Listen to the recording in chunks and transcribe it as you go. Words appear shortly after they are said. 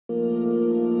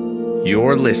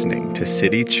You're listening to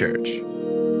City Church.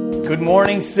 Good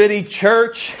morning, City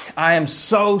Church. I am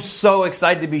so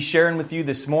excited to be sharing with you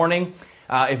this morning.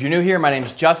 If you're new here, my name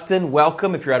is Justin.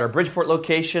 Welcome. If you're at our Bridgeport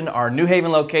location, our New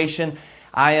Haven location,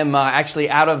 I am actually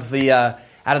out of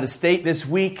the state this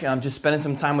week. I'm just spending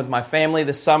some time with my family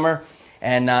this summer.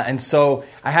 And so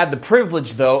I had the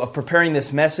privilege, though, of preparing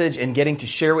this message and getting to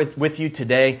share with you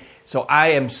today. So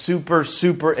I am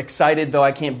super excited, though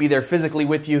I can't be there physically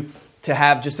with you, to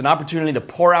have just an opportunity to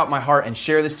pour out my heart and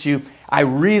share this to you. I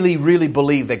really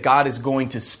believe that God is going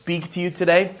to speak to you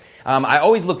today. I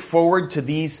always look forward to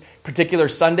these particular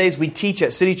Sundays. We teach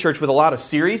at City Church with a lot of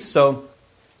series, so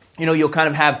you'll kind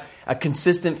of have a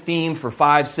consistent theme for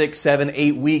 5, 6, 7,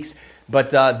 8 weeks. But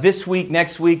this week,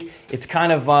 next week, it's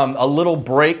kind of a little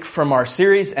break from our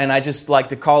series, and I just like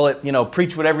to call it,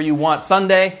 Preach Whatever You Want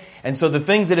Sunday. And so the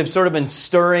things that have sort of been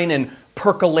stirring and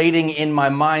percolating in my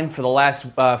mind for the last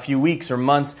few weeks or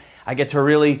months, I get to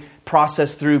really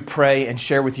process through, pray, and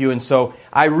share with you. And so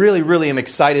I really am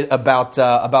excited about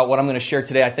what I'm going to share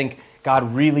today. I think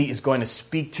God really is going to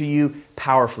speak to you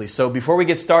powerfully. So before we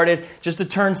get started, just to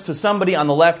turn to somebody on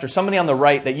the left or somebody on the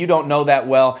right that you don't know that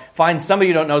well. Find somebody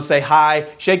you don't know, say hi,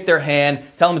 shake their hand,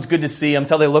 tell them it's good to see them,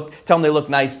 tell them they look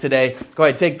nice today. Go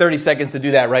ahead, take 30 seconds to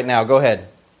do that right now. Go ahead.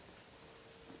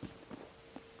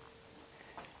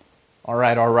 All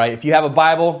right. If you have a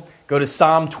Bible, go to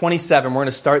Psalm 27. We're going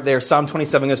to start there. Psalm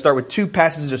 27. I'm going to start with two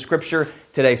passages of Scripture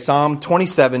today. Psalm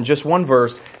 27, just one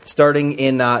verse, starting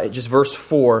in just verse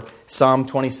 4, Psalm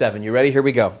 27. You ready? Here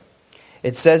we go.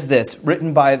 It says this,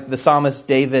 written by the psalmist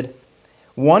David,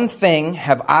 "One thing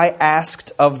have I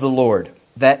asked of the Lord,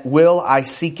 that will I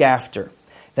seek after,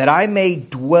 that I may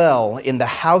dwell in the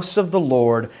house of the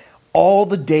Lord all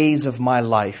the days of my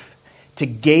life, to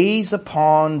gaze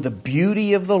upon the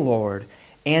beauty of the Lord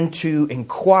and to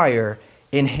inquire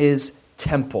in His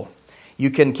temple."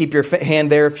 You can keep your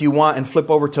hand there if you want and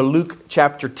flip over to Luke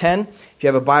chapter 10. If you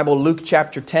have a Bible, Luke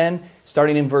chapter 10,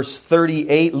 starting in verse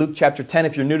 38. Luke chapter 10,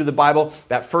 if you're new to the Bible,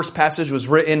 that first passage was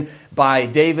written by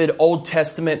David, Old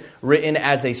Testament, written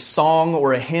as a song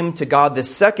or a hymn to God. The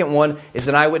second one is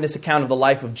an eyewitness account of the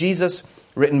life of Jesus,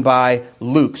 written by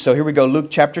Luke. So here we go, Luke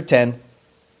chapter 10.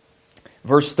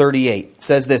 Verse 38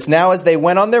 says this, "Now as they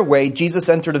went on their way, Jesus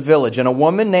entered a village, and a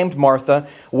woman named Martha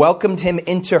welcomed him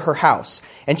into her house.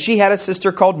 And she had a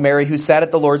sister called Mary who sat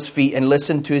at the Lord's feet and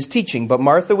listened to his teaching. But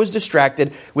Martha was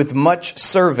distracted with much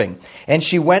serving. And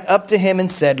she went up to him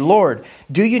and said, 'Lord,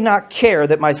 do you not care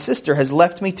that my sister has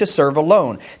left me to serve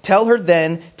alone? Tell her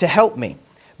then to help me.'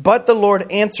 But the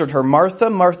Lord answered her,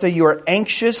 'Martha, Martha, you are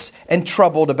anxious and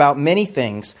troubled about many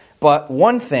things, but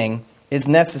one thing is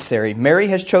necessary. Mary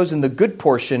has chosen the good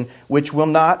portion, which will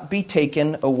not be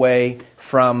taken away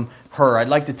from her.'" I'd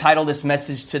like to title this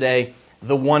message today,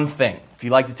 "The One Thing." If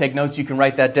you'd like to take notes, you can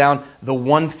write that down. The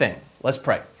One Thing. Let's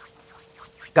pray.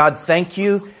 God, thank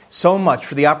you so much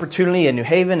for the opportunity in New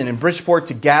Haven and in Bridgeport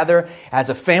to gather as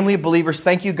a family of believers.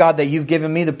 Thank you, God, that you've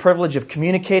given me the privilege of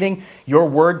communicating your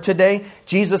word today.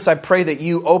 Jesus, I pray that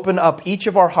you open up each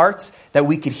of our hearts, that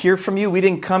we could hear from you. We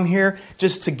didn't come here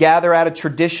just to gather out of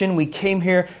tradition. We came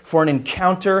here for an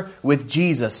encounter with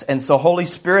Jesus. And so, Holy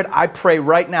Spirit, I pray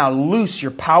right now, loose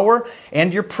your power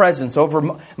and your presence over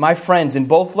my friends in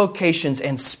both locations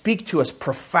and speak to us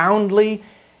profoundly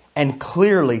and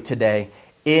clearly today.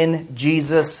 In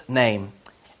Jesus' name,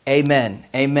 amen.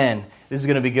 Amen. This is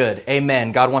going to be good.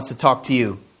 Amen. God wants to talk to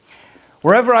you.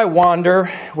 Wherever I wander,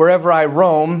 wherever I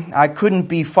roam, I couldn't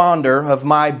be fonder of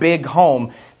my big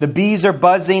home. The bees are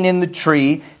buzzing in the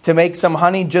tree to make some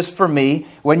honey just for me.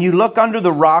 When you look under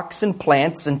the rocks and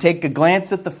plants and take a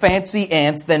glance at the fancy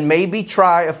ants, then maybe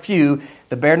try a few.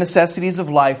 The bare necessities of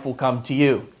life will come to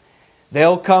you.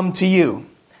 They'll come to you.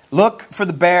 Look for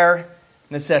the bare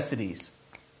necessities.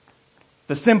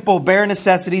 The simple bare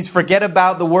necessities. Forget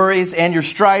about the worries and your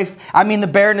strife. I mean the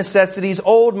bare necessities,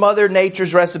 old Mother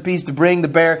Nature's recipes to bring the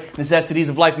bare necessities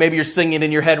of life. Maybe you're singing it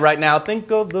in your head right now.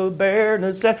 Think of the bare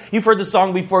necessities. You've heard the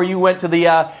song before. You went to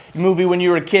the movie when you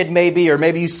were a kid maybe, or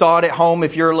maybe you saw it at home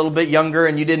if you're a little bit younger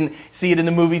and you didn't see it in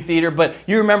the movie theater. But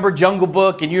you remember Jungle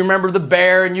Book and you remember the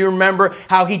bear and you remember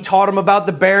how he taught him about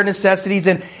the bare necessities.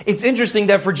 And it's interesting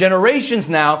that for generations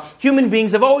now, human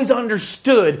beings have always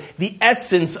understood the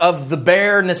essence of the bare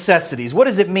bare necessities. What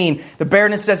does it mean, the bare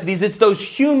necessities? It's those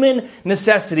human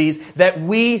necessities that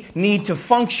we need to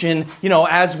function,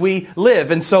 as we live.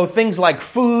 And so things like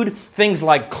food, things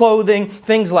like clothing,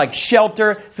 things like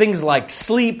shelter, things like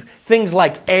sleep, things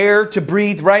like air to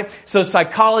breathe, right? So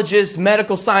psychologists,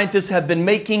 medical scientists have been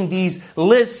making these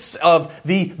lists of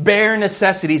the bare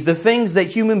necessities, the things that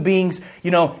human beings,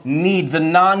 need, the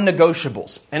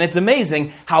non-negotiables. And it's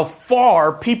amazing how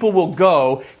far people will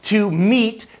go to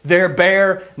meet their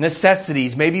bare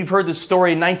necessities. Maybe you've heard the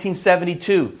story in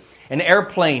 1972. An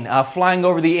airplane flying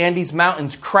over the Andes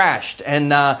Mountains crashed,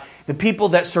 and the people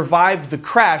that survived the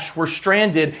crash were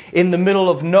stranded in the middle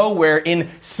of nowhere in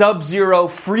sub-zero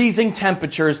freezing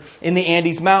temperatures in the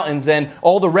Andes Mountains. And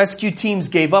all the rescue teams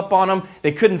gave up on them.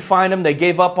 They couldn't find them. They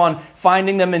gave up on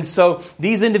finding them. And so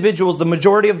these individuals, the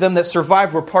majority of them that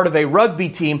survived were part of a rugby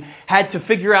team, had to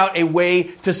figure out a way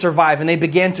to survive. And they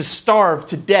began to starve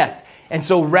to death. And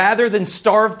so rather than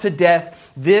starve to death,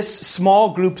 this small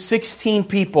group, 16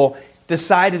 people,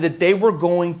 decided that they were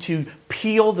going to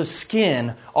peel the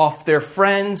skin off their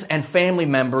friends and family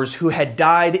members who had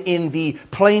died in the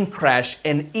plane crash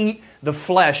and eat the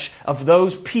flesh of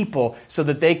those people so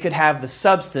that they could have the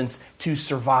substance to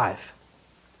survive.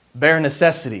 Bare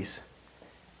necessities.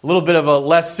 A little bit of a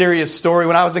less serious story.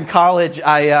 When I was in college,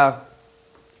 I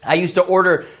used to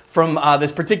order from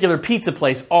this particular pizza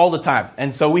place all the time.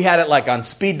 And so we had it like on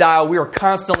speed dial. We were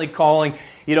constantly calling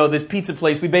this pizza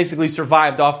place. We basically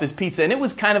survived off this pizza. And it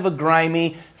was kind of a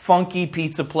grimy, funky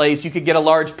pizza place. You could get a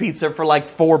large pizza for like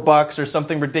 $4 or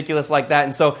something ridiculous like that.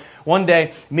 And so one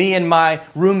day, me and my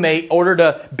roommate ordered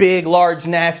a big, large,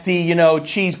 nasty,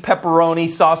 cheese, pepperoni,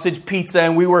 sausage pizza.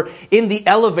 And we were in the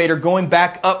elevator going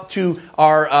back up to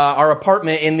our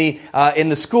apartment in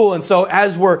the school. And so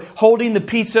as we're holding the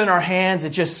pizza in our hands,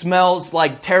 it just smells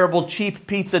like terrible, cheap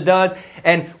pizza does.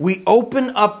 And we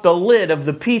open up the lid of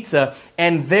the pizza,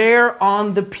 and there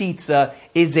on the pizza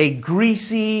is a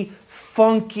greasy,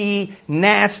 funky,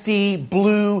 nasty,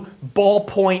 blue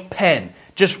ballpoint pen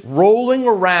just rolling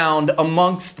around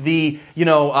amongst the,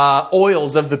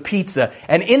 oils of the pizza.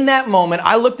 And in that moment,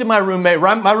 I looked at my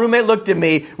roommate looked at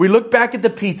me, we looked back at the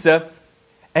pizza,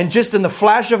 and just in the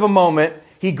flash of a moment,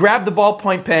 he grabbed the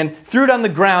ballpoint pen, threw it on the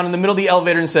ground in the middle of the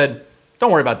elevator and said,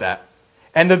 "Don't worry about that."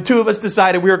 And the two of us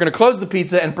decided we were going to close the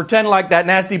pizza and pretend like that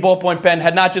nasty ballpoint pen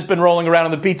had not just been rolling around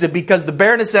on the pizza, because the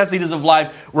bare necessities of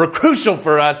life were crucial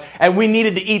for us and we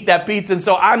needed to eat that pizza. And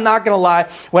so I'm not going to lie,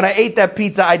 when I ate that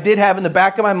pizza, I did have in the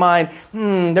back of my mind,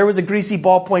 there was a greasy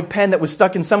ballpoint pen that was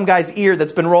stuck in some guy's ear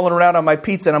that's been rolling around on my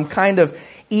pizza, and I'm kind of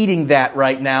eating that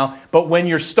right now. But when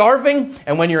you're starving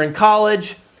and when you're in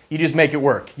college, you just make it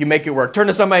work. You make it work. Turn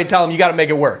to somebody and tell them, you got to make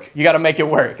it work. You got to make it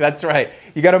work. That's right.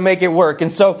 You got to make it work.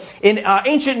 And so in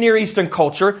ancient Near Eastern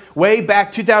culture, way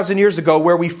back 2,000 years ago,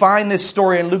 where we find this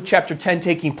story in Luke chapter 10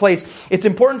 taking place, it's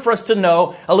important for us to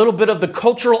know a little bit of the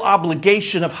cultural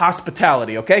obligation of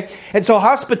hospitality, okay? And so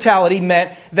hospitality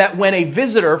meant that when a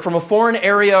visitor from a foreign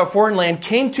area or foreign land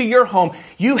came to your home,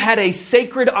 you had a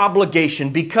sacred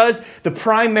obligation, because the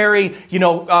primary,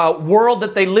 world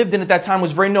that they lived in at that time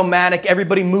was very nomadic,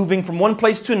 everybody moving from one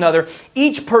place to another.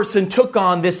 Each person took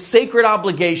on this sacred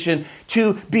obligation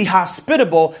to be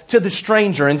hospitable to the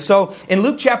stranger. And so in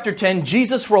Luke chapter 10,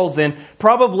 Jesus rolls in,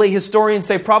 historians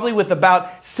say probably with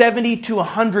about 70 to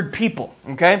 100 people,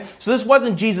 okay? So this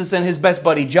wasn't Jesus and his best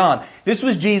buddy John. This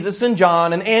was Jesus and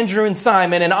John and Andrew and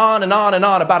Simon, and on and on and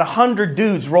on. About 100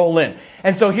 dudes roll in.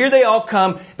 And so here they all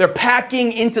come. They're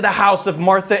packing into the house of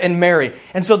Martha and Mary.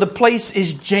 And so the place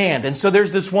is jammed. And so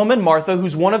there's this woman, Martha,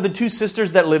 who's one of the two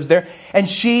sisters that lives there. And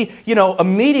she,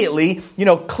 immediately,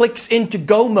 clicks into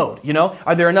go mode.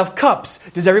 Are there enough cups?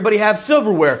 Does everybody have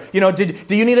silverware?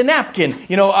 Do you need a napkin?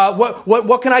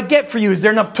 What can I get for you? Is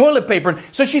there enough toilet paper?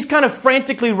 So she's kind of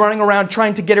frantically running around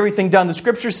trying to get everything done. The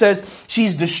scripture says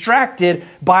she's distracted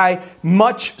by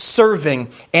much serving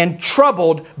and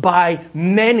troubled by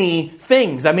many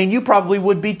things. I mean, you probably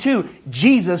would be too.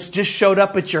 Jesus just showed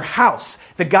up at your house.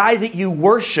 The guy that you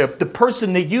worship, the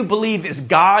person that you believe is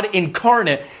God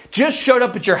incarnate, just showed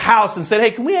up at your house and said,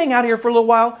 "Hey, can we hang out here for a little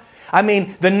while?" I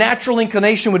mean, the natural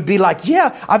inclination would be like,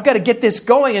 yeah, I've got to get this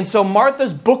going. And so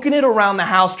Martha's booking it around the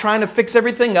house, trying to fix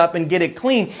everything up and get it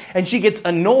clean. And she gets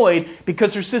annoyed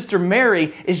because her sister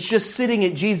Mary is just sitting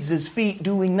at Jesus' feet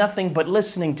doing nothing but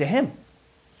listening to him.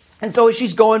 And so as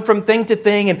she's going from thing to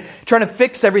thing and trying to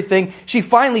fix everything, she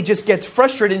finally just gets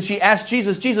frustrated and she asks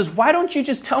Jesus, "Why don't you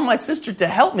just tell my sister to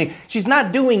help me? She's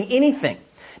not doing anything."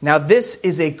 Now, this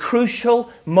is a crucial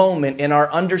moment in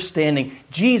our understanding.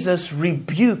 Jesus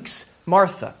rebukes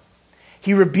Martha.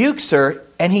 He rebukes her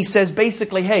and he says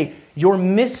basically, "Hey, you're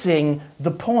missing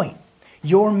the point.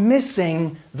 you're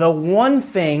missing the one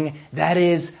thing that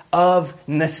is of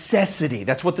necessity.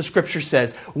 That's what the scripture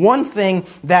says. One thing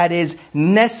that is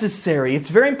necessary. It's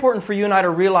very important for you and I to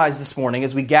realize this morning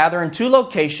as we gather in two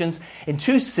locations, in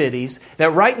two cities,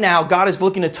 that right now God is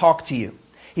looking to talk to you.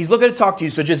 He's looking to talk to you,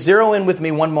 so just zero in with me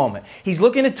one moment. He's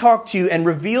looking to talk to you and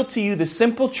reveal to you the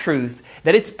simple truth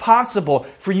that it's possible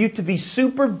for you to be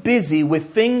super busy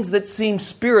with things that seem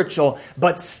spiritual,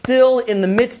 but still in the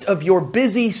midst of your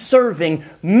busy serving,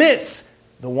 miss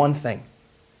the one thing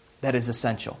that is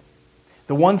essential.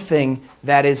 The one thing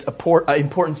that is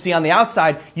important. See, on the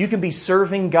outside, you can be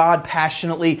serving God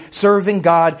passionately, serving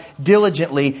God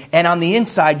diligently, and on the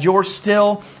inside, you're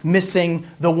still missing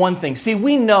the one thing. See,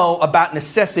 we know about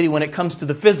necessity when it comes to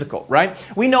the physical, right?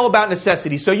 We know about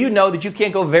necessity, so you know that you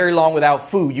can't go very long without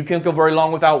food. You can't go very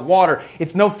long without water.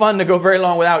 It's no fun to go very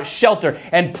long without shelter,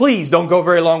 and please don't go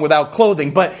very long without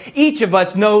clothing. But each of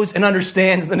us knows and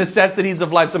understands the necessities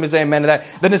of life. Somebody say amen to that.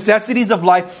 The necessities of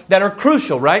life that are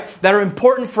crucial, right? That are important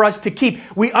for us to keep.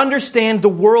 We understand the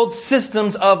world's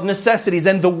systems of necessities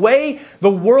and the way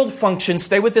the world functions.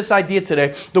 Stay with this idea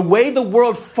today. The way the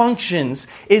world functions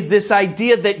is this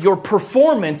idea that your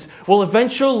performance will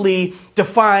eventually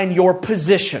define your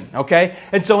position, okay?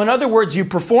 And so in other words, you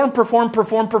perform.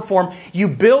 You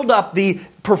build up the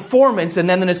performance, and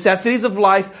then the necessities of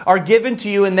life are given to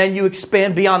you, and then you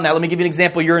expand beyond that. Let me give you an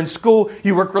example. You're in school,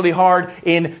 you work really hard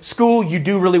in school, you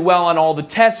do really well on all the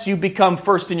tests, you become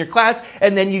first in your class,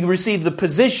 and then you receive the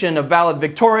position of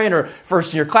valedictorian or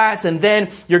first in your class, and then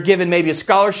you're given maybe a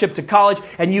scholarship to college,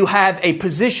 and you have a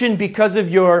position because of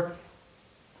your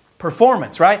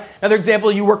performance, right? Another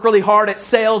example, you work really hard at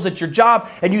sales at your job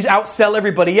and you outsell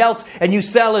everybody else and you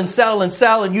sell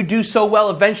and you do so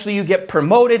well. Eventually you get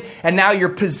promoted and now your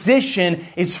position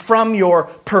is from your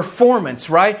performance,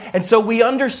 right? And so we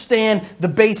understand the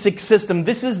basic system.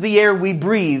 This is the air we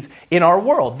breathe in our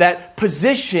world. That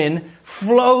position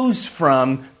flows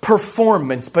from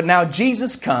performance. But now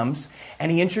Jesus comes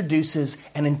and he introduces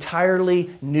an entirely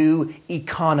new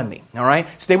economy. All right?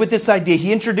 Stay with this idea.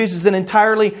 He introduces an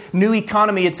entirely new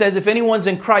economy. It says if anyone's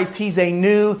in Christ, he's a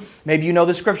new, maybe you know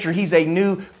the scripture, he's a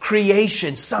new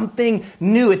creation, something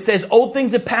new. It says old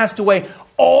things have passed away.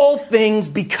 All things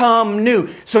become new.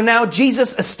 So now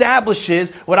Jesus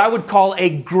establishes what I would call a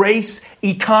grace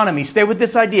economy. Stay with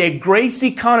this idea, a grace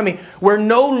economy where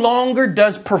no longer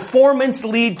does performance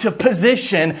lead to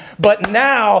position, but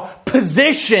now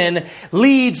position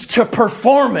leads to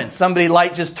performance. Somebody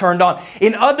light just turned on.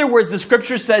 In other words, the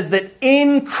scripture says that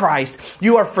in Christ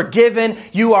you are forgiven,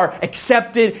 you are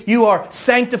accepted, you are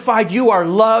sanctified, you are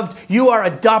loved, you are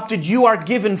adopted, you are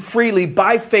given freely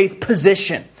by faith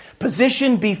position.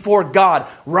 Position before God,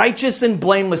 righteous and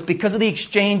blameless because of the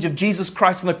exchange of Jesus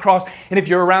Christ on the cross. And if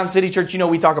you're around City Church, you know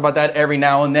we talk about that every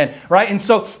now and then, right? And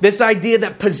so this idea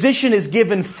that position is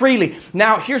given freely.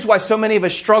 Now, here's why so many of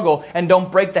us struggle and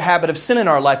don't break the habit of sin in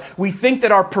our life. We think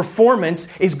that our performance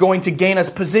is going to gain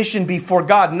us position before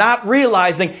God, not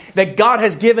realizing that God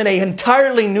has given an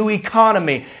entirely new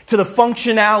economy to the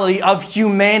functionality of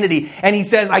humanity. And he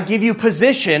says, I give you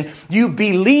position, you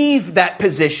believe that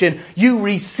position, you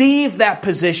receive that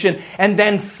position, and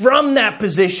then from that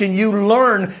position you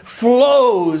learn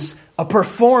flows a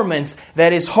performance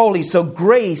that is holy. So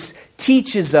grace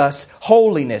teaches us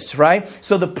holiness, right?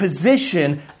 So the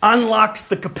position unlocks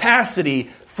the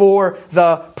capacity for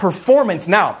the performance.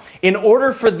 Now, in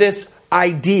order for this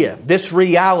idea, this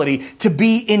reality to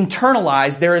be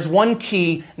internalized, there is one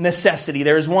key necessity.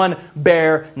 There is one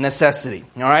bare necessity.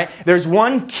 All right? There's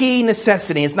one key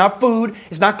necessity. It's not food.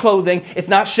 It's not clothing. It's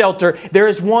not shelter. There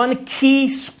is one key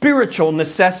spiritual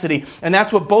necessity. And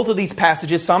that's what both of these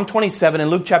passages, Psalm 27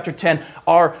 and Luke chapter 10,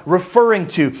 are referring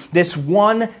to. This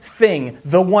one thing.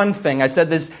 The one thing. I said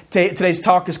this, today's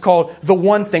talk is called The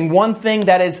One Thing. One thing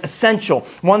that is essential.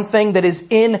 One thing that is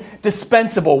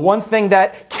indispensable. One thing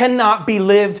that cannot be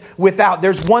lived without.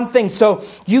 There's one thing. So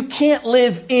you can't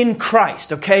live in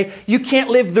Christ, okay? You can't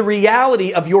live the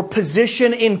reality of your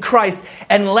position in Christ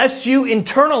unless you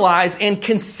internalize and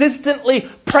consistently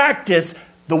practice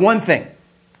the one thing.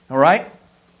 All right?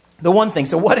 The one thing.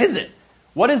 So what is it?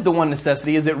 What is the one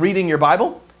necessity? Is it reading your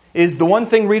Bible? Is the one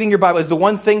thing reading your Bible? Is the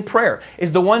one thing prayer?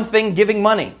 Is the one thing giving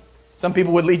money? Some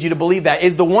people would lead you to believe that.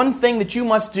 Is the one thing that you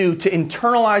must do to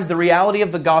internalize the reality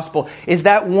of the gospel, is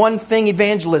that one thing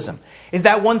evangelism? Is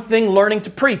that one thing learning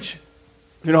to preach?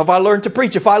 You know, if I learn to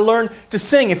preach, if I learn to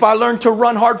sing, if I learn to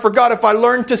run hard for God, if I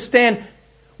learn to stand,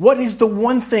 what is the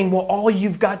one thing? Well, all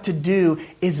you've got to do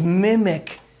is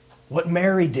mimic what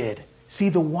Mary did. See,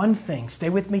 the one thing, stay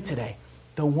with me today,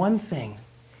 the one thing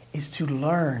is to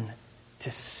learn to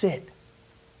sit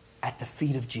at the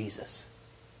feet of Jesus.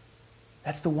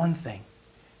 That's the one thing.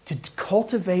 To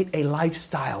cultivate a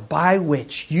lifestyle by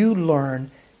which you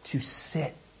learn to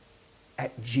sit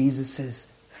at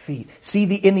Jesus' feet. See,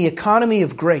 in the economy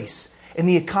of grace,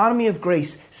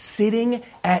 sitting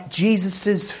at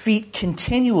Jesus' feet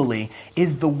continually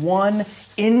is the one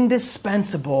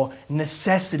indispensable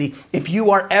necessity. If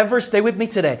you are ever, stay with me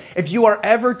today, if you are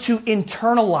ever to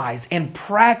internalize and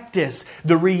practice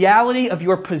the reality of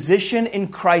your position in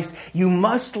Christ, you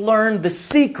must learn the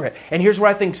secret. And here's where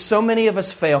I think so many of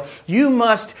us fail. You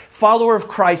must, follower of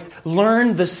Christ,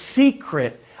 learn the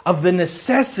secret of the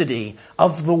necessity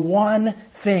of the one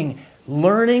thing,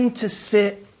 learning to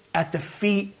sit at the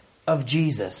feet of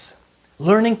Jesus.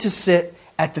 Learning to sit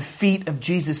at the feet of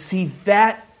Jesus. See,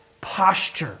 that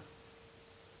posture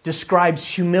describes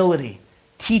humility,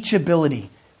 teachability,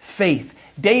 faith.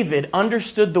 David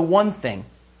understood the one thing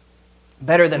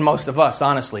better than most of us,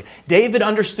 honestly. David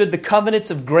understood the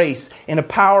covenants of grace in a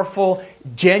powerful,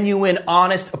 genuine,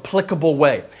 honest, applicable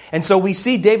way. And so we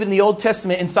see David in the Old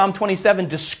Testament in Psalm 27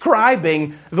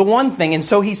 describing the one thing. And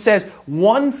so he says,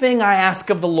 one thing I ask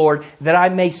of the Lord that I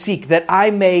may seek, that I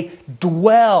may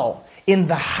dwell in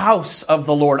the house of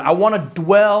the Lord. I want to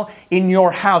dwell in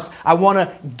your house. I want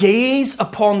to gaze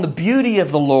upon the beauty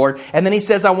of the Lord. And then he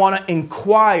says, I want to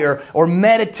inquire or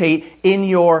meditate in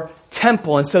your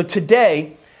temple. And so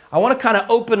today, I want to kind of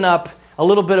open up a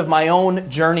little bit of my own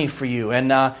journey for you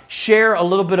and share a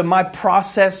little bit of my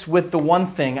process with the one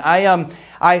thing.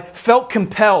 I felt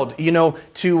compelled,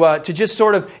 to just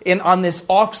sort of on this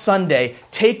off Sunday,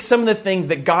 take some of the things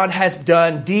that God has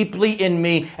done deeply in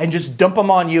me and just dump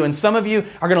them on you. And some of you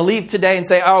are going to leave today and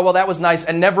say, oh, well, that was nice,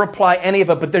 and never apply any of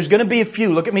it. But there's going to be a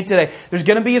few. Look at me today. There's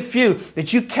going to be a few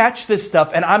that you catch this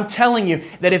stuff. And I'm telling you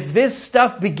that if this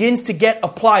stuff begins to get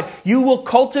applied, you will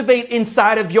cultivate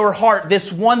inside of your heart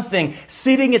this one thing,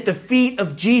 sitting at the feet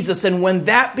of Jesus. And when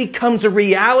that becomes a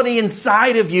reality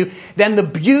inside of you, then the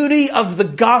beauty of the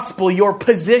gospel, your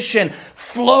position,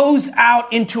 flows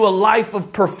out into a life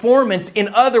of performance. In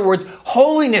other words,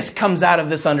 holiness comes out of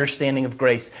this understanding of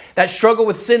grace. That struggle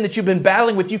with sin that you've been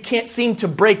battling with, you can't seem to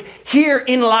break.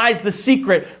 Herein lies the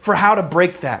secret for how to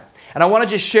break that. And I want to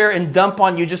just share and dump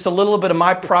on you just a little bit of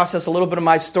my process, a little bit of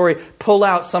my story, pull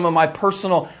out some of my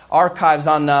personal archives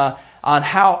on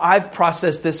how I've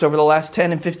processed this over the last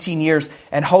 10 and 15 years.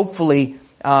 And hopefully,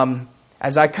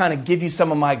 as I kind of give you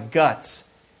some of my guts,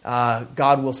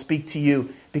 God will speak to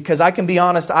you. Because I can be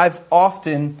honest, I've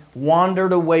often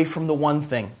wandered away from the one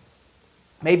thing.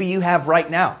 Maybe you have right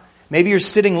now. Maybe you're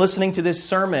sitting listening to this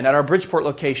sermon at our Bridgeport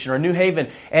location or New Haven,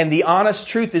 and the honest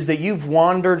truth is that you've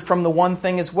wandered from the one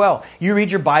thing as well. You read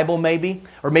your Bible maybe,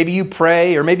 or maybe you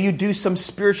pray, or maybe you do some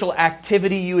spiritual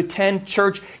activity, you attend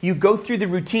church, you go through the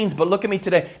routines, but look at me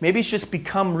today, maybe it's just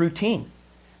become routine.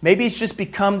 Maybe it's just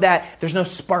become that there's no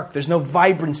spark, there's no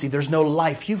vibrancy, there's no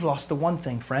life. You've lost the one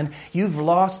thing, friend. You've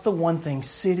lost the one thing,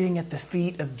 sitting at the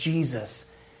feet of Jesus.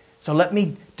 So let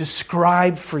me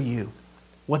describe for you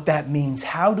what that means.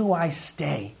 How do I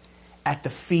stay at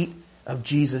the feet of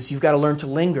Jesus? You've got to learn to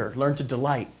linger, learn to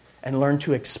delight, and learn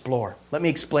to explore. Let me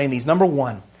explain these. Number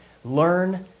one,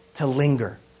 learn to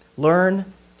linger.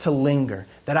 Learn to linger,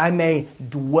 that I may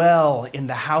dwell in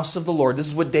the house of the Lord. This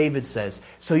is what David says.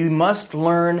 So you must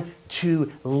learn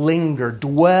to linger,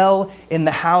 dwell in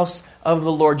the house of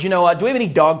the Lord. Do we have any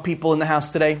dog people in the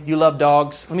house today? You love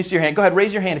dogs? Let me see your hand. Go ahead,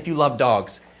 raise your hand if you love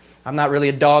dogs. I'm not really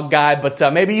a dog guy,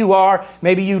 but maybe you are.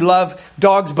 Maybe you love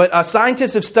dogs. But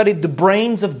scientists have studied the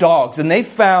brains of dogs, and they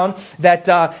found that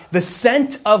the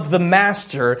scent of the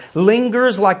master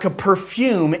lingers like a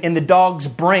perfume in the dog's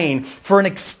brain for an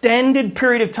extended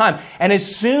period of time. And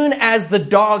as soon as the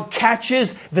dog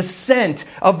catches the scent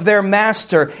of their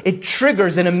master, it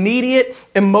triggers an immediate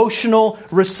emotional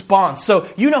response. So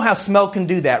you know how smell can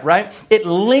do that, right? It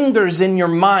lingers in your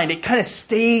mind. It kind of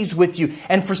stays with you.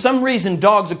 And for some reason,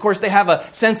 dogs, of course, they have a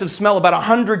sense of smell about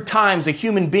 100 times a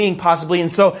human being possibly.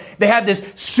 And so they have this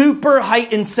super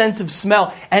heightened sense of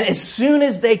smell. And as soon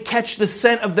as they catch the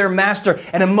scent of their master,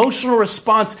 an emotional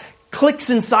response clicks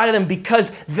inside of them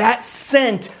because that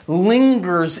scent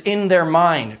lingers in their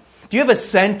mind. Do you have a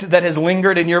scent that has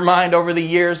lingered in your mind over the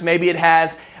years? Maybe it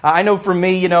has. I know for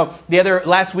me,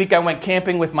 last week I went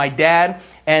camping with my dad,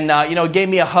 gave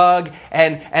me a hug.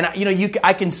 And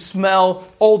I can smell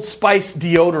Old Spice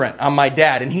deodorant on my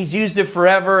dad. And he's used it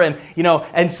forever.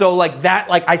 And so like that,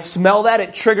 like I smell that,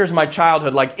 it triggers my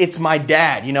childhood. Like it's my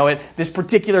dad, this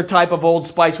particular type of Old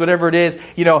Spice, whatever it is,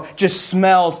 just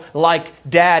smells like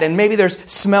dad. And maybe there's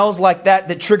smells like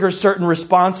that triggers certain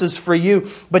responses for you.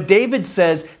 But David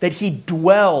says that he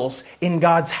dwells in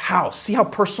God's house. See how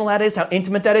personal that is, how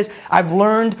intimate that is? I've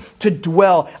learned to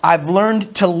dwell. I've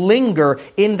learned to linger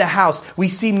in the house. We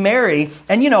see Mary,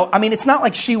 and it's not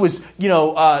like she was,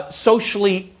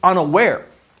 socially unaware.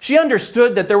 She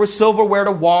understood that there was silverware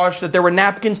to wash, that there were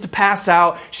napkins to pass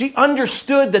out. She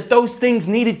understood that those things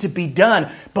needed to be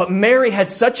done. But Mary had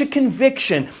such a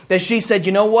conviction that she said,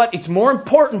 you know what? It's more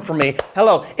important for me.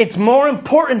 It's more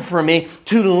important for me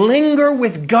to linger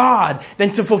with God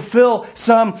than to fulfill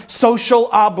some social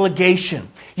obligation.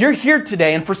 You're here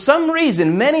today, and for some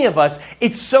reason, many of us,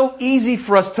 it's so easy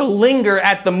for us to linger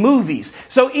at the movies.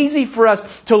 So easy for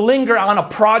us to linger on a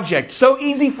project. So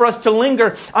easy for us to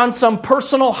linger on some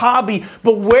personal hobby.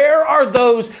 But where are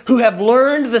those who have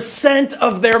learned the scent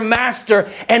of their master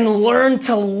and learned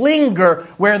to linger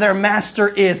where their master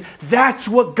is? That's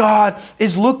what God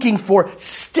is looking for.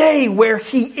 Stay where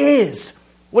He is.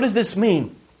 What does this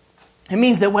mean? It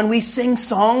means that when we sing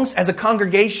songs as a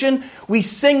congregation, we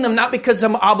sing them not because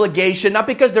of obligation, not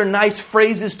because they're nice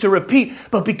phrases to repeat,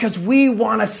 but because we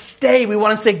want to stay. We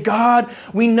want to say, God,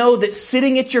 we know that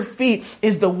sitting at your feet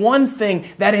is the one thing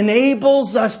that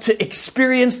enables us to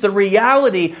experience the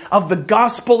reality of the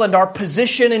gospel and our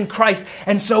position in Christ.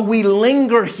 And so we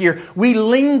linger here. We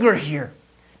linger here.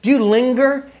 Do you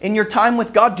linger in your time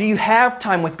with God? Do you have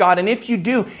time with God? And if you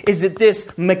do, is it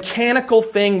this mechanical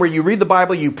thing where you read the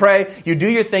Bible, you pray, you do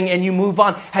your thing, and you move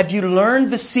on? Have you learned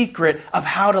the secret of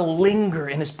how to linger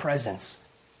in His presence?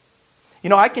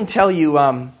 I can tell you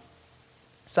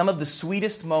some of the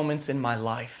sweetest moments in my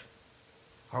life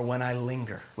are when I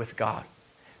linger with God.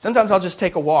 Sometimes I'll just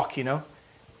take a walk,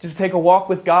 just take a walk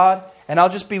with God. And I'll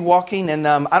just be walking, and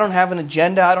I don't have an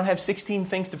agenda. I don't have 16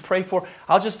 things to pray for.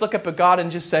 I'll just look up at God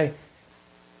and just say,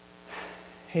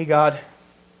 hey, God.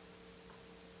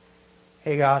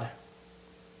 Hey, God.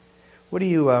 What are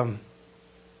you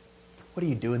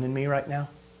doing in me right now?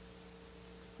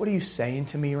 What are you saying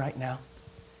to me right now?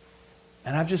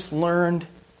 And I've just learned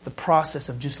the process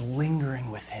of just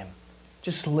lingering with Him.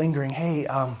 Just lingering. Hey,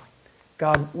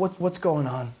 God, what's going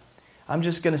on? I'm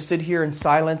just going to sit here in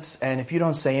silence, and if you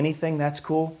don't say anything, that's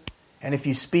cool. And if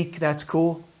you speak, that's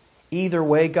cool. Either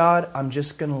way, God, I'm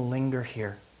just going to linger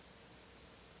here.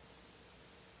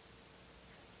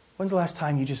 When's the last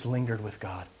time you just lingered with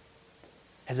God?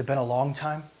 Has it been a long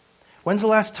time? When's the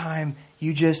last time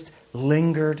you just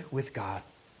lingered with God?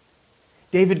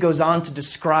 David goes on to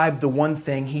describe the one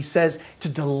thing. He says to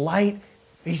delight.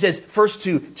 He says first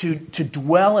to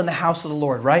dwell in the house of the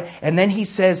Lord, right? And then he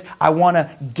says, I want to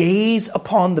gaze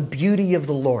upon the beauty of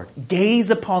the Lord.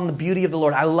 Gaze upon the beauty of the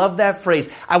Lord. I love that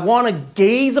phrase. I want to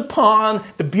gaze upon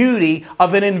the beauty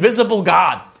of an invisible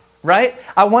God, right?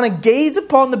 I want to gaze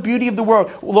upon the beauty of the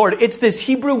world. Lord, it's this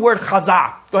Hebrew word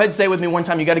chazah. Go ahead and say it with me one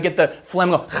time. You got to get the phlegm.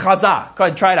 Chazah. Go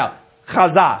ahead, try it out.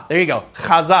 Chazah. There you go.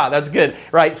 Chazah. That's good.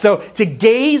 Right. So to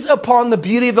gaze upon the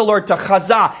beauty of the Lord, to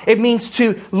chazah, it means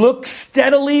to look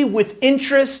steadily with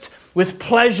interest, with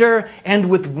pleasure, and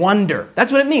with wonder.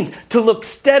 That's what it means. To look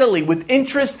steadily with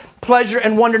interest, pleasure,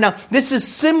 and wonder. Now, this is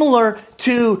similar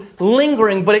to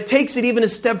lingering, but it takes it even a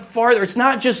step farther. It's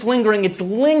not just lingering. It's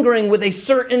lingering with a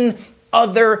certain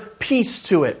other piece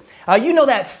to it. You know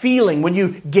that feeling when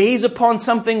you gaze upon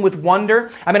something with wonder?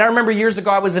 I remember years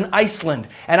ago I was in Iceland,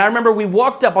 and I remember we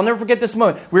walked up. I'll never forget this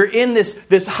moment. We were in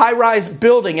this high-rise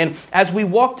building, and as we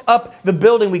walked up the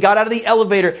building, we got out of the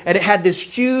elevator, and it had this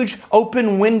huge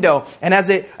open window. And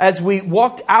as we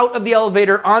walked out of the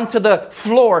elevator onto the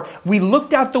floor, we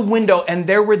looked out the window, and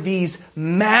there were these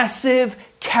massive,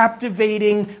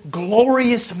 captivating,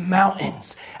 glorious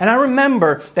mountains. And I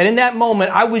remember that in that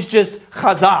moment, I was just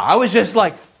chazah. I was just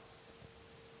like,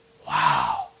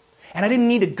 wow. And I didn't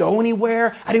need to go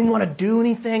anywhere. I didn't want to do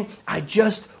anything. I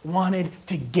just wanted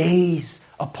to gaze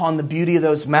upon the beauty of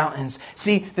those mountains.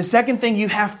 See, the second thing you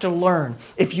have to learn,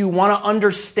 if you want to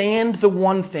understand the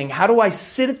one thing, how do I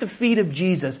sit at the feet of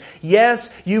Jesus?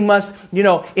 Yes, you must,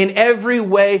 in every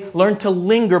way learn to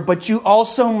linger, but you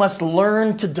also must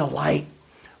learn to delight.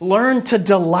 Learn to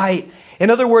delight. In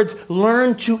other words,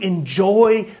 learn to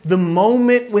enjoy the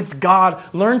moment with God.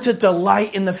 Learn to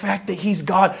delight in the fact that He's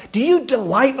God. Do you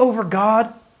delight over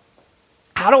God?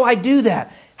 How do I do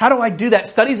that? How do I do that?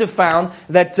 Studies have found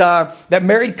that that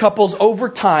married couples over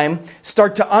time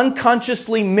start to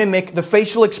unconsciously mimic the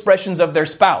facial expressions of their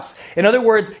spouse. In other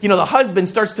words, the husband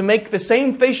starts to make the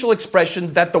same facial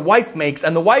expressions that the wife makes,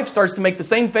 and the wife starts to make the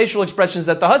same facial expressions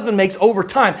that the husband makes over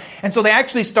time. And so they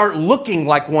actually start looking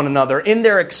like one another in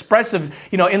their expressive,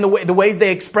 in the ways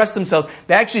they express themselves.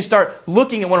 They actually start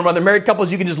looking at one another. Married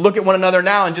couples, you can just look at one another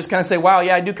now and just kind of say, wow,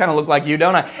 yeah, I do kind of look like you,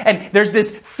 don't I? And there's this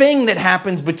thing that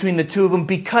happens between the two of them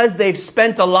because they've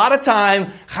spent a lot of time,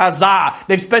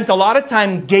 they've spent a lot of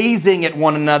time gazing at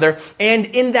one another, and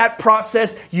in that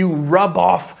process, you rub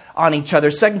off on each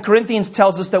other. 2 Corinthians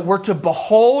tells us that we're to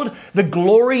behold the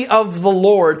glory of the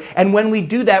Lord, and when we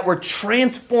do that, we're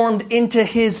transformed into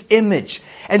His image.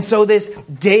 And so this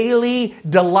daily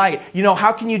delight,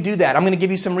 how can you do that? I'm going to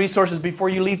give you some resources before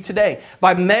you leave today.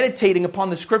 By meditating upon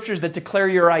the scriptures that declare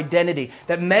your identity,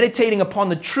 that meditating upon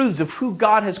the truths of who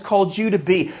God has called you to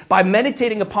be, by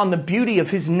meditating upon the beauty of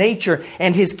His nature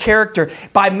and His character,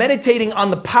 by meditating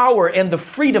on the power and the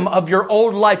freedom of your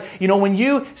old life. When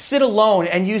you sit alone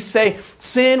and you say,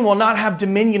 sin will not have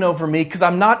dominion over me because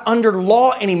I'm not under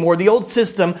law anymore. The old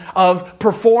system of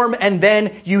perform and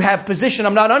then you have position.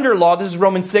 I'm not under law. This is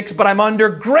Romans 6, but I'm under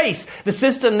grace. The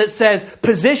system that says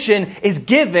position is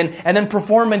given and then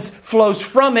performance flows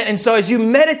from it. And so as you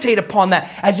meditate upon that,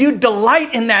 as you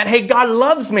delight in that, hey, God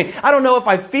loves me. I don't know if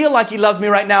I feel like He loves me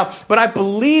right now, but I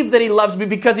believe that He loves me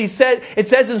because it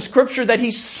says in Scripture that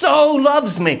He so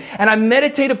loves me. And I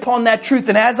meditate upon that truth.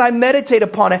 And as I meditate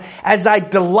upon it, as I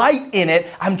delight in it,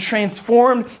 I'm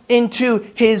transformed into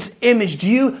His image. Do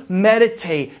you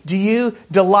meditate? Do you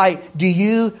delight? Do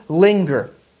you linger?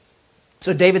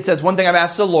 So David says, one thing I've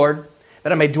asked the Lord,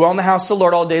 that I may dwell in the house of the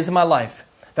Lord all the days of my life,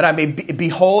 that I may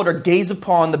behold or gaze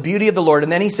upon the beauty of the Lord.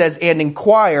 And then he says, and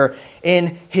inquire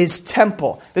in His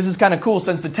temple. This is kind of cool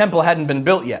since the temple hadn't been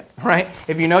built yet, right?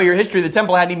 If you know your history, the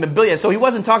temple hadn't even been built yet. So he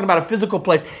wasn't talking about a physical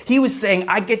place. He was saying,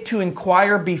 I get to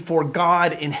inquire before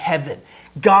God in heaven.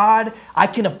 God, I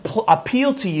can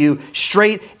appeal to you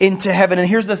straight into heaven. And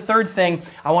here's the third thing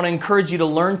I want to encourage you to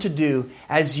learn to do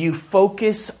as you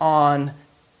focus on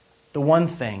the one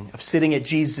thing of sitting at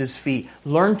Jesus' feet.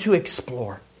 Learn to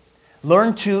explore.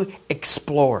 Learn to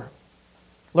explore.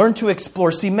 Learn to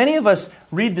explore. See, many of us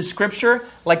read the Scripture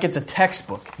like it's a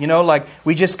textbook. Like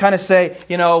we just kind of say,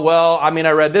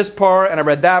 I read this part and I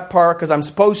read that part because I'm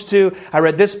supposed to. I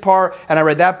read this part and I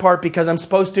read that part because I'm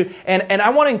supposed to. And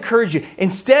I want to encourage you,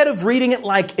 instead of reading it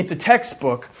like it's a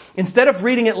textbook, instead of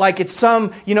reading it like it's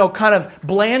some, kind of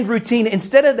bland routine,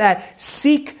 instead of that,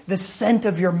 seek the scent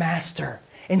of your master.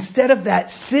 Instead of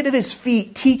that, sit at His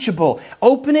feet, teachable.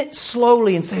 Open it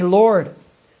slowly and say, Lord,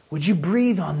 would you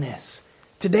breathe on this?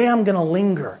 Today I'm going to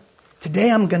linger.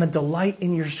 Today I'm going to delight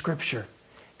in your Scripture.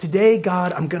 Today,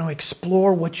 God, I'm going to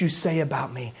explore what you say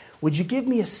about me. Would you give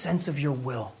me a sense of your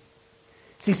will?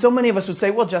 See, so many of us would say,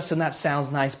 well, Justin, that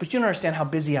sounds nice, but you don't understand how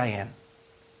busy I am.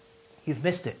 You've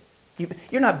missed it.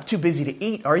 You're not too busy to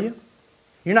eat, are you?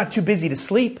 You're not too busy to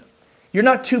sleep. You're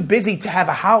not too busy to have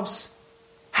a house.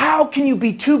 How can you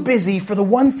be too busy for the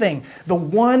one thing, the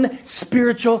one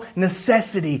spiritual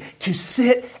necessity to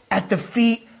sit at the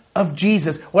feet of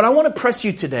Jesus? What I want to press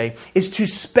you today is to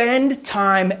spend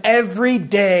time every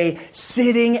day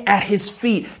sitting at His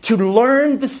feet, to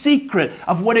learn the secret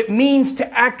of what it means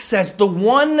to access the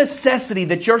one necessity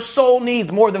that your soul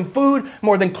needs more than food,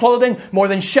 more than clothing, more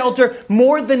than shelter,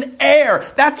 more than air.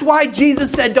 That's why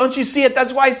Jesus said, don't you see it?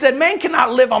 That's why He said, man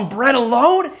cannot live on bread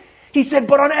alone. He said,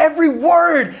 but on every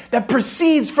word that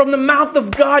proceeds from the mouth of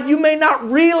God. You may not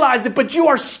realize it, but you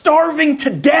are starving to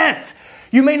death.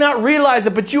 You may not realize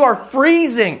it, but you are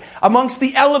freezing amongst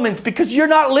the elements because you're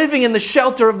not living in the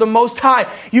shelter of the Most High.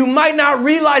 You might not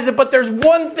realize it, but there's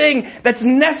one thing that's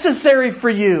necessary for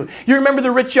you. You remember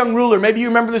the rich young ruler. Maybe you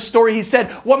remember the story. He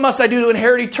said, what must I do to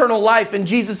inherit eternal life? And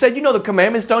Jesus said, you know the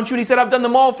commandments, don't you? And he said, I've done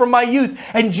them all from my youth.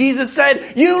 And Jesus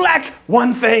said, you lack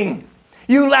one thing.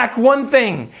 You lack one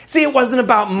thing. See, it wasn't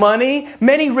about money.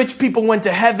 Many rich people went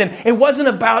to heaven. It wasn't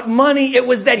about money. It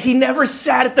was that he never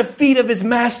sat at the feet of his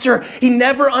master. He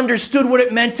never understood what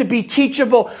it meant to be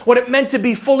teachable, what it meant to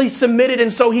be fully submitted.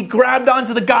 And so he grabbed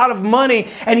onto the God of money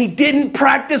and he didn't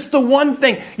practice the one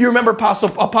thing. You remember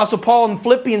Apostle Paul in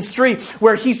Philippians 3,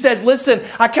 where he says, listen,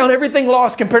 I count everything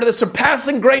lost compared to the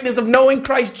surpassing greatness of knowing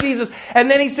Christ Jesus. And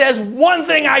then he says, one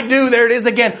thing I do, there it is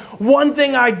again. one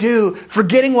thing I do,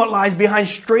 forgetting what lies behind,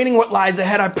 straining what lies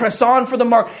ahead, I press on for the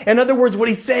mark. In other words, what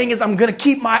he's saying is I'm going to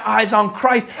keep my eyes on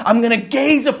Christ. I'm going to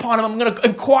gaze upon him. I'm going to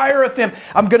inquire of him.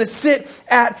 I'm going to sit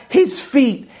at his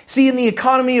feet. See, in the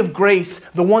economy of grace,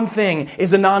 the one thing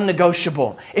is a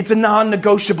non-negotiable. It's a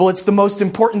non-negotiable. It's the most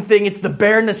important thing. It's the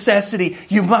bare necessity.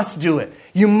 You must do it.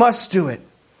 You must do it.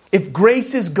 If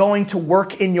grace is going to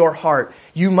work in your heart,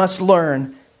 you must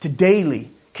learn to daily,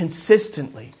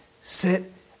 consistently sit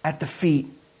at the feet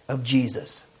of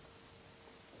Jesus.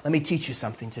 Let me teach you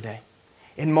something today.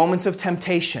 In moments of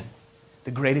temptation,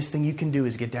 the greatest thing you can do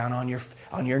is get down on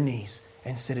your knees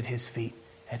and sit at his feet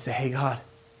and say, hey God,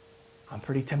 I'm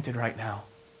pretty tempted right now.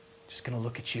 Just going to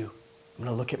look at you. I'm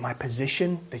going to look at my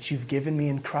position that you've given me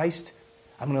in Christ.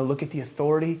 I'm going to look at the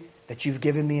authority that you've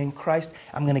given me in Christ.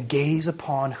 I'm going to gaze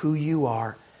upon who you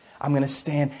are. I'm going to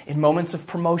stand in moments of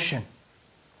promotion.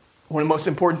 One of the most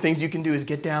important things you can do is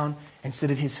get down and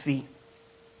sit at his feet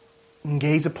and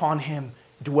gaze upon him,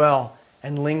 dwell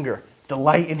and linger.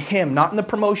 Delight in him, not in the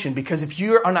promotion, because if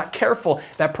you are not careful,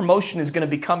 that promotion is going to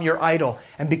become your idol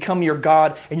and become your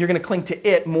God, and you're going to cling to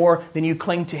it more than you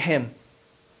cling to him.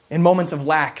 In moments of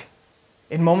lack,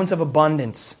 in moments of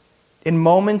abundance, in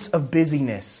moments of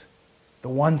busyness, the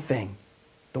one thing.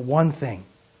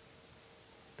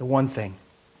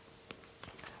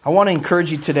 I want to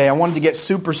encourage you today. I wanted to get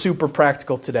super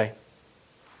practical today.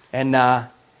 And I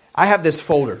have this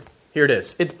folder. Here it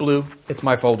is. It's blue. It's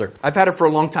my folder. I've had it for a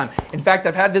long time. In fact,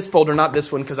 I've had this folder, not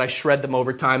this one because I shred them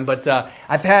over time, but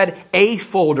I've had a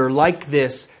folder like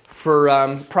this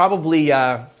for probably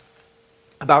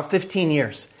about 15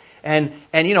 years. And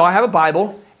you know, I have a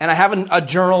Bible. And I have a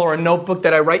journal or a notebook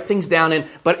that I write things down in.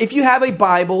 But if you have a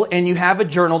Bible and you have a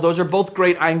journal, those are both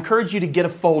great. I encourage you to get a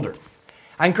folder.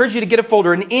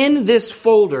 And in this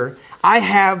folder, I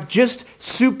have just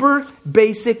super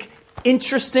basic,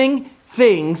 interesting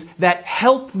things that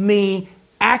help me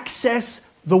access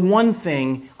the one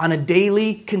thing on a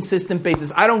daily, consistent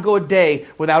basis. I don't go a day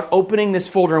without opening this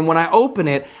folder. And when I open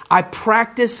it, I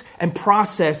practice and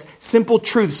process simple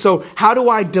truths. So how do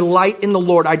I delight in the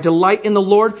Lord? I delight in the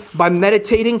Lord by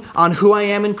meditating on who I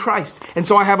am in Christ. And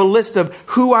so I have a list of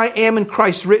who I am in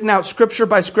Christ written out scripture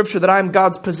by scripture, that I am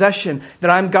God's possession,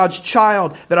 that I am God's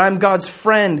child, that I am God's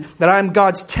friend, that I am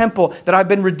God's temple, that I've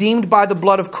been redeemed by the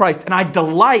blood of Christ. And I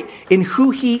delight in who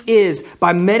he is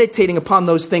by meditating upon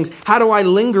those things. How do I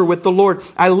linger with the Lord?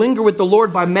 I linger with the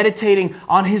Lord by meditating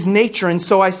on his nature. And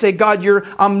so I say, God, you're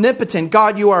omnipotent.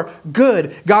 God, you are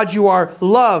good. God, you are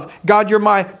love. God, you're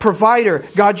my provider.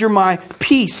 God, you're my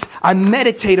peace. I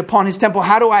meditate upon his temple.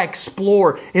 How do I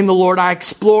explore in the Lord? I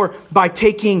explore by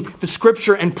taking the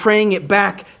scripture and praying it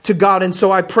back to God. And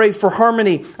so I pray for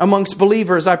harmony amongst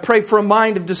believers. I pray for a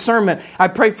mind of discernment. I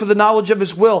pray for the knowledge of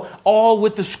his will, all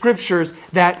with the scriptures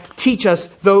that teach us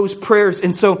those prayers.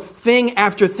 And so thing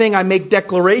after thing, I make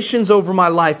declarations over my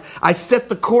life. I set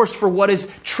the course for what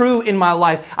is true in my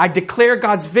life. I declare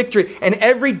God's victory. And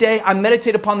every day I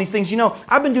meditate upon these things. You know,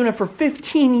 I've been doing it for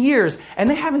 15 years and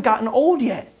they haven't gotten old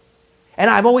yet. And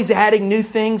I'm always adding new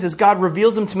things as God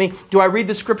reveals them to me. Do I read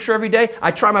the scripture every day?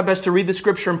 I try my best to read the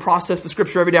scripture and process the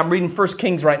scripture every day. I'm reading 1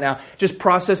 Kings right now, just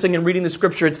processing and reading the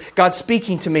scripture. It's God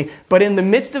speaking to me. But in the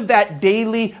midst of that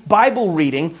daily Bible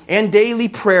reading and daily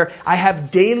prayer, I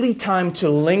have daily time to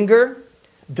linger,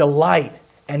 delight,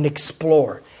 and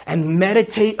explore and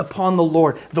meditate upon the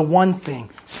Lord, the one thing,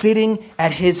 sitting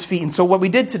at his feet. And so what we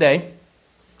did today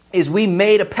is we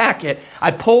made a packet.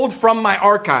 I pulled from my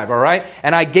archive, all right?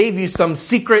 And I gave you some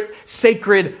secret,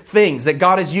 sacred things that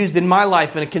God has used in my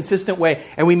life in a consistent way.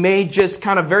 And we made just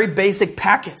kind of very basic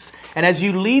packets. And as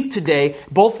you leave today,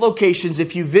 both locations,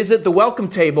 if you visit the welcome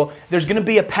table, there's going to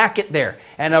be a packet there.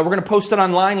 And we're going to post it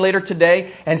online later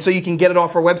today. And so you can get it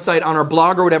off our website, on our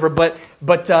blog or whatever.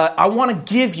 But I want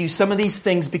to give you some of these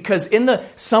things because in the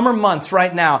summer months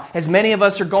right now, as many of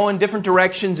us are going different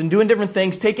directions and doing different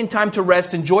things, taking time to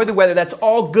rest, enjoy the weather, that's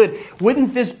all good.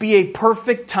 Wouldn't this be a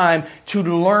perfect time to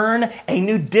learn a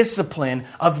new discipline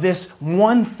of this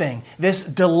one thing, this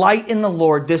delight in the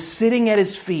Lord, this sitting at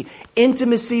his feet,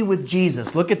 intimacy with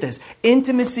Jesus? Look at this.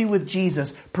 Intimacy with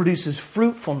Jesus produces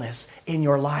fruitfulness in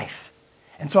your life.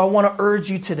 And so I want to urge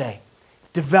you today,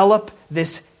 develop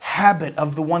this habit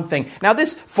of the one thing. Now,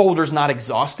 this folder is not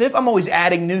exhaustive. I'm always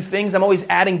adding new things. I'm always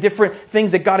adding different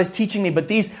things that God is teaching me. But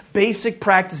these basic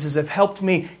practices have helped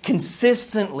me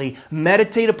consistently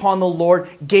meditate upon the Lord,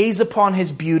 gaze upon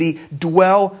his beauty,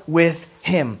 dwell with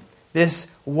him. This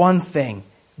one thing,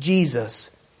 Jesus,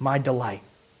 my delight.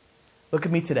 Look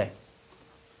at me today.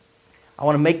 I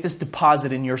want to make this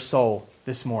deposit in your soul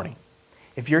this morning.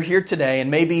 If you're here today and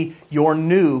maybe you're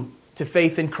new to to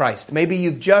faith in Christ. Maybe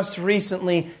you've just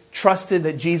recently trusted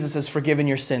that Jesus has forgiven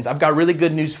your sins. I've got really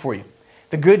good news for you.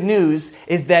 The good news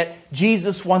is that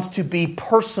Jesus wants to be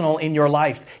personal in your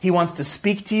life. He wants to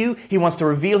speak to you. He wants to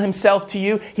reveal himself to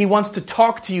you. He wants to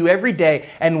talk to you every day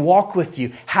and walk with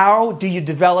you. How do you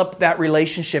develop that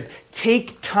relationship?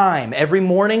 Take time every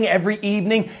morning, every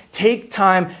evening. Take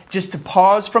time just to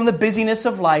pause from the busyness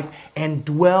of life and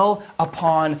dwell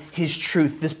upon His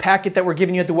truth. This packet that we're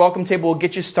giving you at the welcome table will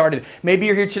get you started. Maybe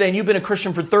you're here today and you've been a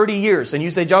Christian for 30 years and you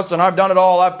say, Justin, I've done it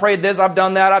all. I've prayed this, I've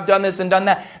done that, I've done this and done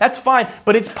that. That's fine,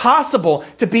 but it's possible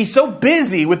to be so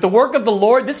busy with the work of the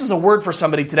Lord. This is a word for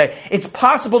somebody today. It's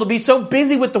possible to be so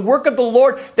busy with the work of the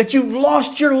Lord that you've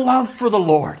lost your love for the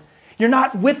Lord. You're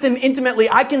not with Him intimately.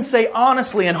 I can say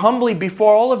honestly and humbly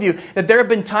before all of you that there have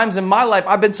been times in my life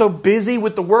I've been so busy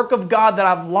with the work of God that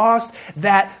I've lost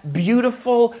that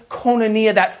beautiful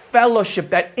koinonia, that fellowship,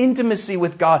 that intimacy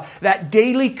with God, that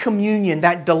daily communion,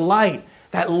 that delight,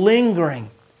 that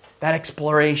lingering, that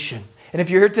exploration. And if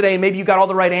you're here today and maybe you got all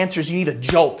the right answers, you need a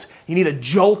jolt. You need a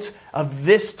jolt of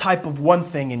this type of one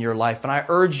thing in your life. And I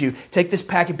urge you, take this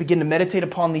packet, begin to meditate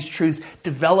upon these truths,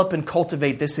 develop and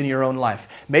cultivate this in your own life.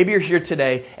 Maybe you're here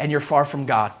today and you're far from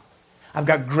God. I've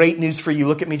got great news for you.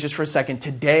 Look at me just for a second.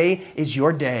 Today is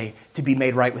your day to be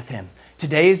made right with Him.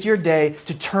 Today is your day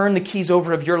to turn the keys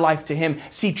over of your life to Him.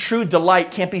 See, true delight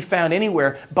can't be found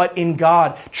anywhere but in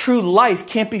God. True life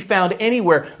can't be found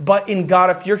anywhere but in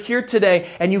God. If you're here today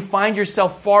and you find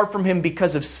yourself far from Him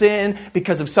because of sin,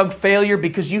 because of some failure,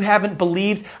 because you haven't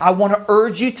believed, I want to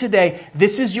urge you today,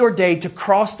 this is your day to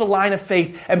cross the line of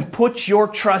faith and put your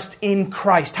trust in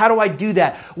Christ. How do I do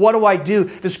that? What do I do?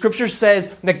 The Scripture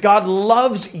says that God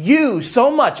loves you so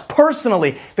much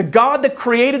personally. The God that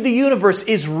created the universe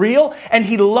is real, and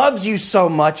He loves you so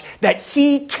much that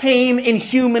He came in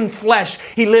human flesh.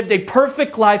 He lived a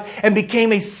perfect life and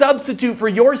became a substitute for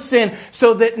your sin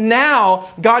so that now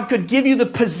God could give you the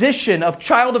position of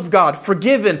child of God,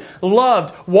 forgiven,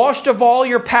 loved, washed of all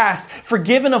your past,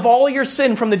 forgiven of all your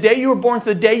sin from the day you were born to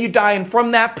the day you die. And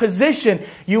from that position,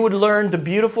 you would learn the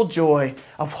beautiful joy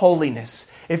of holiness.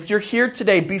 If you're here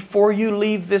today, before you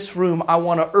leave this room, I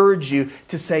want to urge you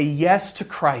to say yes to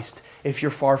Christ if you're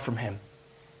far from Him.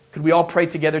 Could we all pray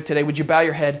together today? Would you bow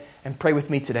your head and pray with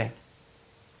me today?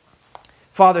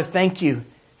 Father, thank you.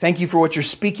 Thank you for what you're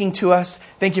speaking to us.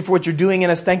 Thank you for what you're doing in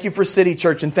us. Thank you for City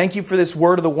Church. And thank you for this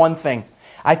word of the one thing.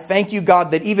 I thank you, God,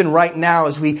 that even right now,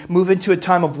 as we move into a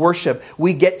time of worship,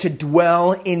 we get to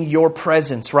dwell in your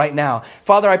presence right now.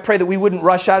 Father, I pray that we wouldn't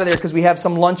rush out of there because we have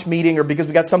some lunch meeting or because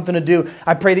we got something to do.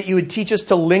 I pray that you would teach us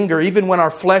to linger even when our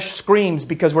flesh screams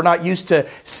because we're not used to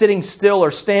sitting still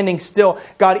or standing still.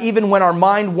 God, even when our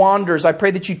mind wanders, I pray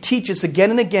that you teach us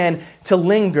again and again to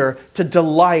linger, to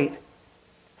delight.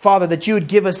 Father, that you would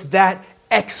give us that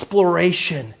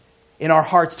exploration in our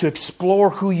hearts to explore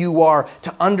who you are,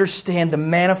 to understand the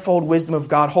manifold wisdom of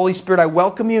God. Holy Spirit, I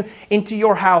welcome you into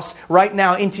your house right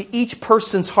now, into each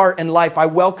person's heart and life. I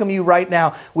welcome you right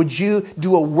now. Would you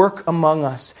do a work among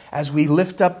us as we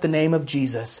lift up the name of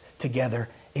Jesus together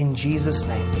in Jesus'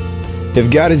 name? If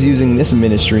God is using this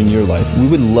ministry in your life, we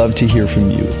would love to hear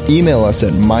from you. Email us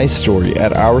at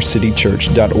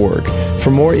mystory@ourcitychurch.org.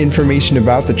 For more information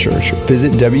about the church,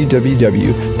 visit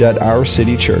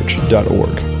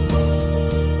www.ourcitychurch.org.